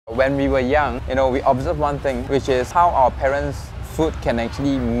When we were young, we observed one thing, which is how our parents' food can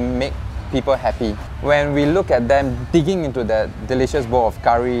actually make people happy. When we look at them digging into that delicious bowl of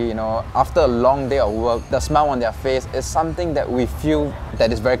curry, after a long day of work, the smile on their face is something that we feel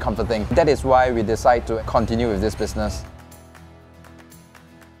that is very comforting. That is why we decide to continue with this business.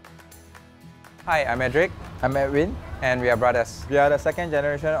 Hi, I'm Edric. I'm Edwin, and we are brothers. We are the second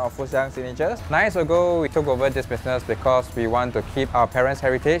generation of Xiang Signatures. 9 years ago, we took over this business because we want to keep our parents'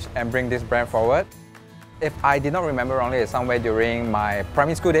 heritage and bring this brand forward. If I did not remember wrongly, it's somewhere during my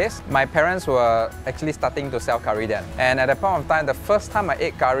primary school days, my parents were actually starting to sell curry then. And at that point of time, the first time I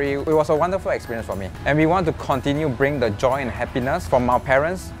ate curry, it was a wonderful experience for me. And we want to continue bring the joy and happiness from our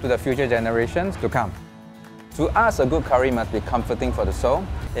parents to the future generations to come. To us, a good curry must be comforting for the soul.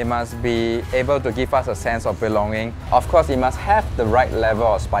 It must be able to give us a sense of belonging. Of course, it must have the right level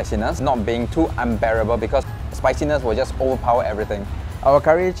of spiciness, not being too unbearable because spiciness will just overpower everything. Our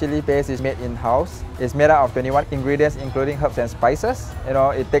curry chili paste is made in-house. It's made out of 21 ingredients including herbs and spices.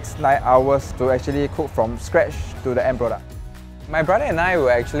 It takes 9 hours to actually cook from scratch to the end product. My brother and I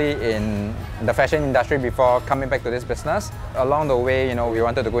were actually in the fashion industry before coming back to this business. Along the way, we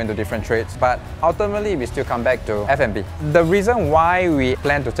wanted to go into different trades, but ultimately we still come back to F&B. The reason why we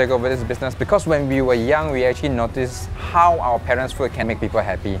plan to take over this business because when we were young, we actually noticed how our parents' food can make people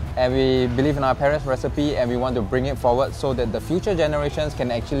happy. And we believe in our parents' recipe and we want to bring it forward so that the future generations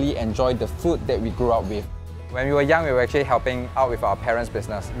can actually enjoy the food that we grew up with. When we were young, we were actually helping out with our parents'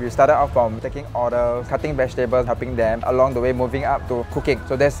 business. We started off from taking orders, cutting vegetables, helping them, along the way moving up to cooking.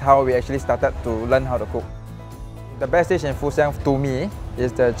 So that's how we actually started to learn how to cook. The best dish in Xiang to me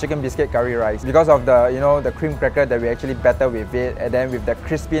is the chicken biscuit curry rice. Because of the cream cracker that we actually batter with it, and then with the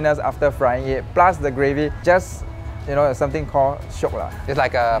crispiness after frying it, plus the gravy, just something called shiok lah. It's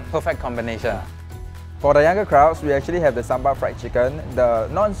like a perfect combination. For the younger crowds, we actually have the sambal fried chicken, the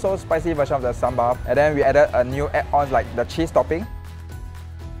not so spicy version of the sambal, and then we added a new add-on like the cheese topping.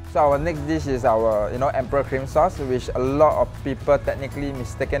 So our next dish is our emperor cream sauce, which a lot of people technically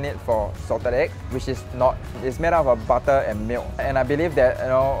mistaken it for salted egg, which is not. It's made out of butter and milk. And I believe that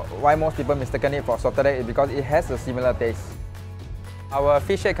why most people mistaken it for salted egg is because it has a similar taste. Our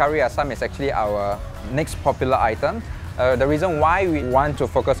fish head curry asam is actually our next popular item. The reason why we want to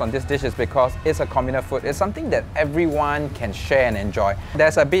focus on this dish is because it's a communal food. It's something that everyone can share and enjoy.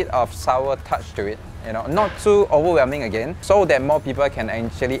 There's a bit of sour touch to it, not too overwhelming again, so that more people can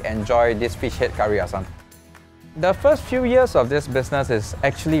actually enjoy this fish head curry asam. The first few years of this business is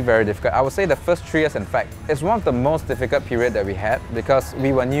actually very difficult. I would say the first 3 years, in fact, is one of the most difficult period that we had because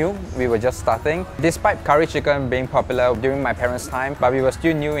we were new, we were just starting. Despite curry chicken being popular during my parents' time, but we were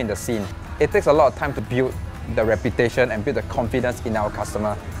still new in the scene. It takes a lot of time to build the reputation and build the confidence in our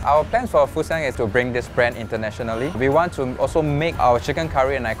customer. Our plans for Xiang is to bring this brand internationally. We want to also make our chicken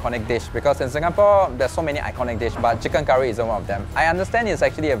curry an iconic dish because in Singapore, there's so many iconic dishes, but chicken curry isn't one of them. I understand it's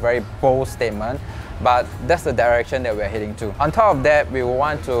actually a very bold statement, but that's the direction that we're heading to. On top of that, we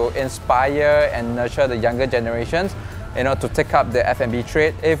want to inspire and nurture the younger generations to take up the F&B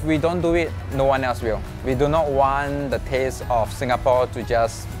trade. If we don't do it, no one else will. We do not want the taste of Singapore to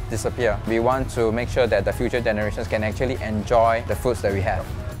just disappear. We want to make sure that the future generations can actually enjoy the foods that we have.